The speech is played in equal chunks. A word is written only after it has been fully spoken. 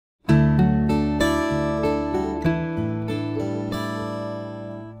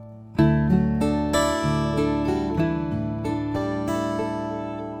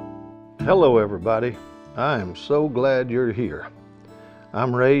Hello everybody, I am so glad you're here.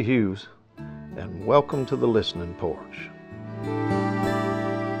 I'm Ray Hughes and welcome to the Listening Porch.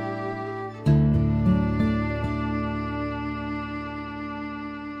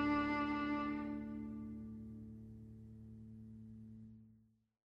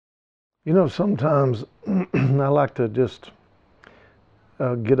 You know, sometimes I like to just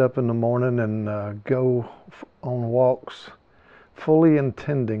get up in the morning and go on walks, fully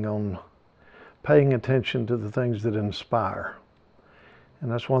intending on paying attention to the things that inspire.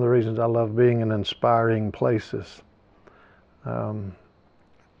 And that's one of the reasons I love being in inspiring places.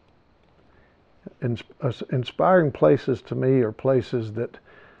 Inspiring places to me are places that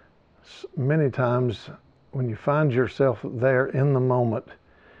many times when you find yourself there in the moment,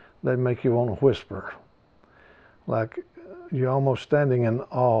 they make you want to whisper. Like you're almost standing in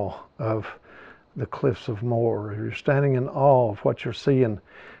awe of the cliffs of Moher, or you're standing in awe of what you're seeing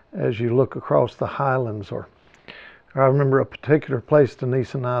as you look across the highlands. Or I remember a particular place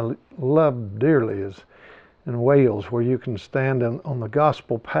Denise and I love dearly is in Wales, where you can stand on the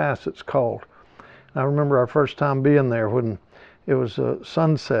Gospel Pass, it's called. I remember our first time being there when it was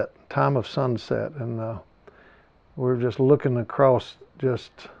sunset, time of sunset, and we were just looking across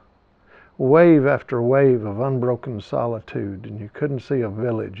just wave after wave of unbroken solitude, and you couldn't see a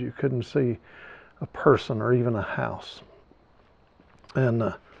village, you couldn't see a person or even a house.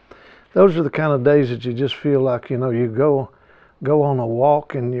 And those are the kind of days that you just feel like, you know, you go on a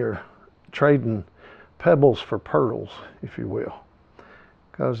walk and you're trading pebbles for pearls, if you will.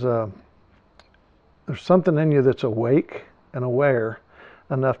 Because there's something in you that's awake and aware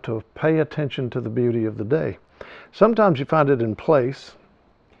enough to pay attention to the beauty of the day. Sometimes you find it in place,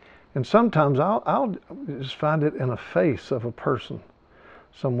 and sometimes I'll just find it in a face of a person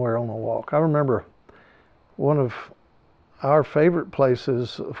somewhere on a walk. I remember one of our favorite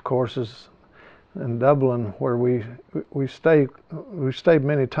places, of course, is in Dublin, where we stayed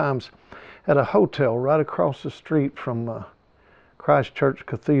many times at a hotel right across the street from Christchurch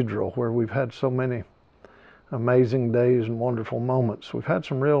Cathedral, where we've had so many amazing days and wonderful moments. We've had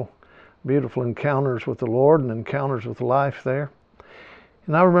some real beautiful encounters with the Lord and encounters with life there.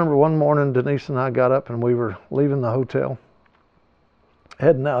 And I remember one morning Denise and I got up and we were leaving the hotel,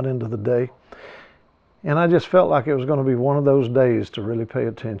 heading out into the day. And I just felt like it was going to be one of those days to really pay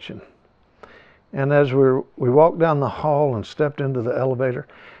attention. And as we walked down the hall and stepped into the elevator,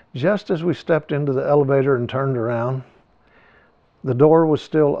 just as we stepped into the elevator and turned around, the door was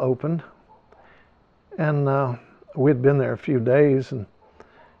still open. And we'd been there a few days, and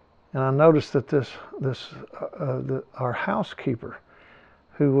I noticed that our housekeeper,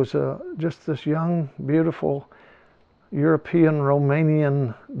 who was just this young, beautiful, European,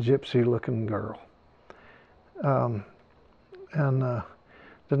 Romanian, gypsy-looking girl.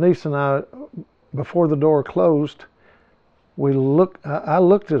 Denise and I, before the door closed, I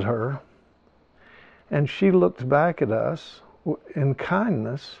looked at her, and she looked back at us in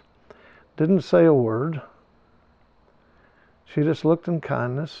kindness, didn't say a word. She just looked in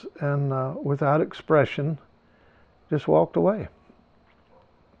kindness and without expression, just walked away.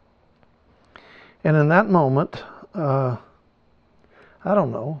 And in that moment, I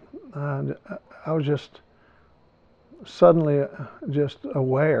don't know, I was just suddenly just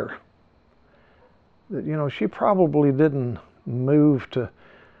aware that, you know, she probably didn't move to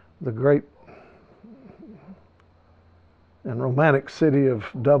the great and romantic city of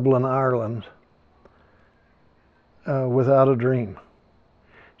Dublin, Ireland, without a dream.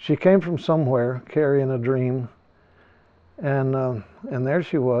 She came from somewhere carrying a dream, and there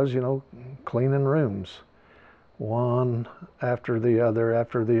she was, you know, cleaning rooms, one after the other,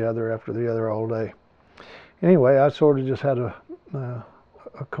 after the other, after the other, all day. Anyway, I sort of just had a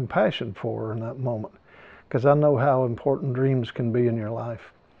compassion for her in that moment, because I know how important dreams can be in your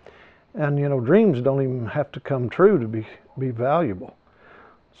life. And, you know, dreams don't even have to come true to be valuable.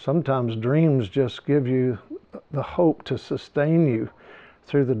 Sometimes dreams just give you the hope to sustain you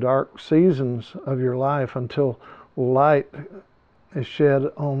through the dark seasons of your life until light is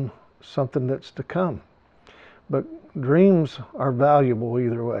shed on something that's to come. But dreams are valuable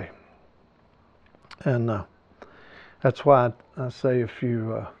either way. And that's why I say if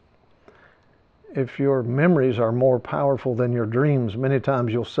your memories are more powerful than your dreams, many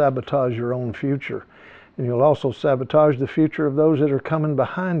times you'll sabotage your own future. And you'll also sabotage the future of those that are coming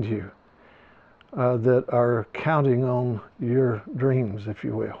behind you, that are counting on your dreams, if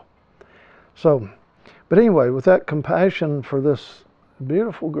you will. So, but anyway, with that compassion for this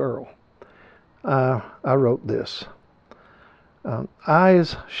beautiful girl, I wrote this.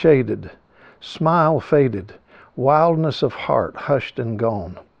 Eyes shaded, smile faded, wildness of heart hushed and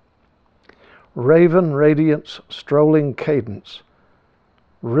gone. Raven radiance, strolling cadence,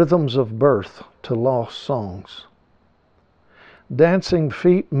 rhythms of birth to lost songs. Dancing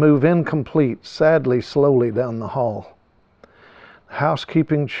feet move incomplete, sadly slowly down the hall.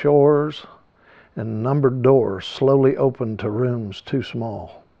 Housekeeping chores and numbered doors slowly open to rooms too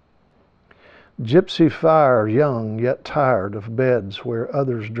small. Gypsy fire, young yet tired of beds where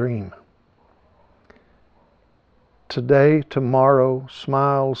others dream. Today, tomorrow,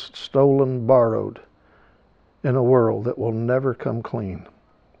 smiles stolen, borrowed, in a world that will never come clean.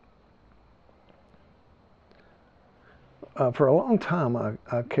 For a long time,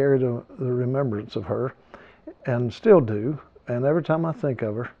 I carried the remembrance of her, and still do. And every time I think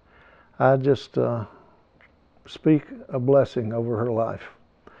of her, I just speak a blessing over her life.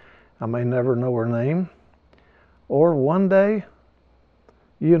 I may never know her name, or one day,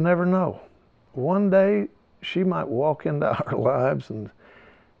 you never know. One day, she might walk into our lives and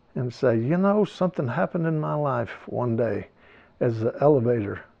say, you know, something happened in my life one day as the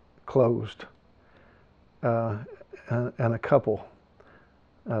elevator closed and a couple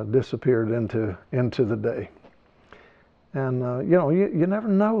disappeared into the day. And you know, you never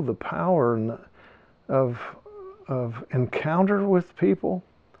know the power of encounter with people,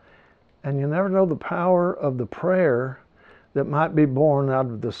 and you never know the power of the prayer that might be born out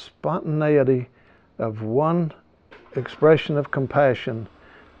of the spontaneity of one expression of compassion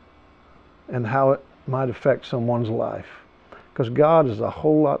and how it might affect someone's life. Because God is a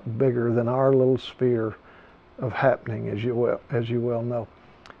whole lot bigger than our little sphere of happening, as you well know.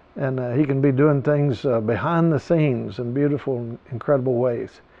 And he can be doing things behind the scenes in beautiful, incredible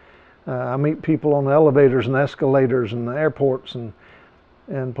ways. I meet people on elevators and escalators and airports and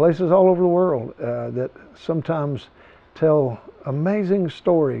places all over the world that sometimes tell amazing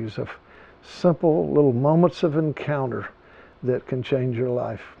stories of simple little moments of encounter that can change your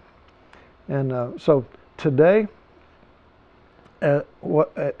life. And so today,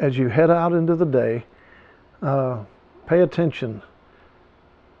 as you head out into the day, pay attention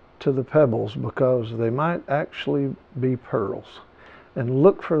to the pebbles, because they might actually be pearls. And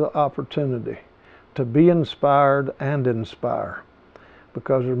look for the opportunity to be inspired and inspire.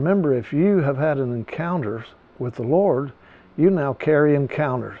 Because remember, if you have had an encounter with the Lord, you now carry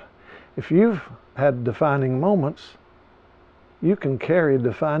encounters. If you've had defining moments, you can carry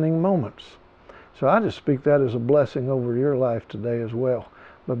defining moments. So I just speak that as a blessing over your life today as well.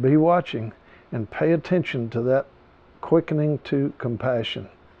 But be watching and pay attention to that quickening to compassion.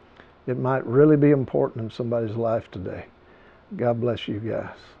 It might really be important in somebody's life today. God bless you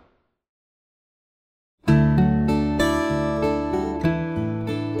guys.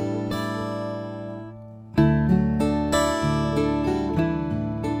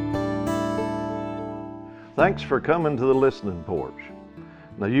 Thanks for coming to the Listening Porch.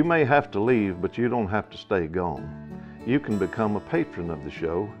 Now, you may have to leave, but you don't have to stay gone. You can become a patron of the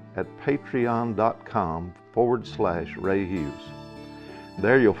show at patreon.com/Ray Hughes.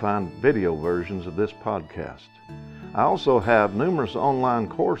 There you'll find video versions of this podcast. I also have numerous online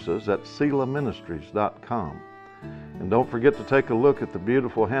courses at SelaMinistries.com. And don't forget to take a look at the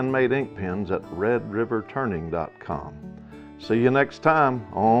beautiful handmade ink pens at RedRiverTurning.com. See you next time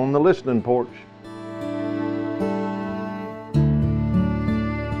on the Listening Porch.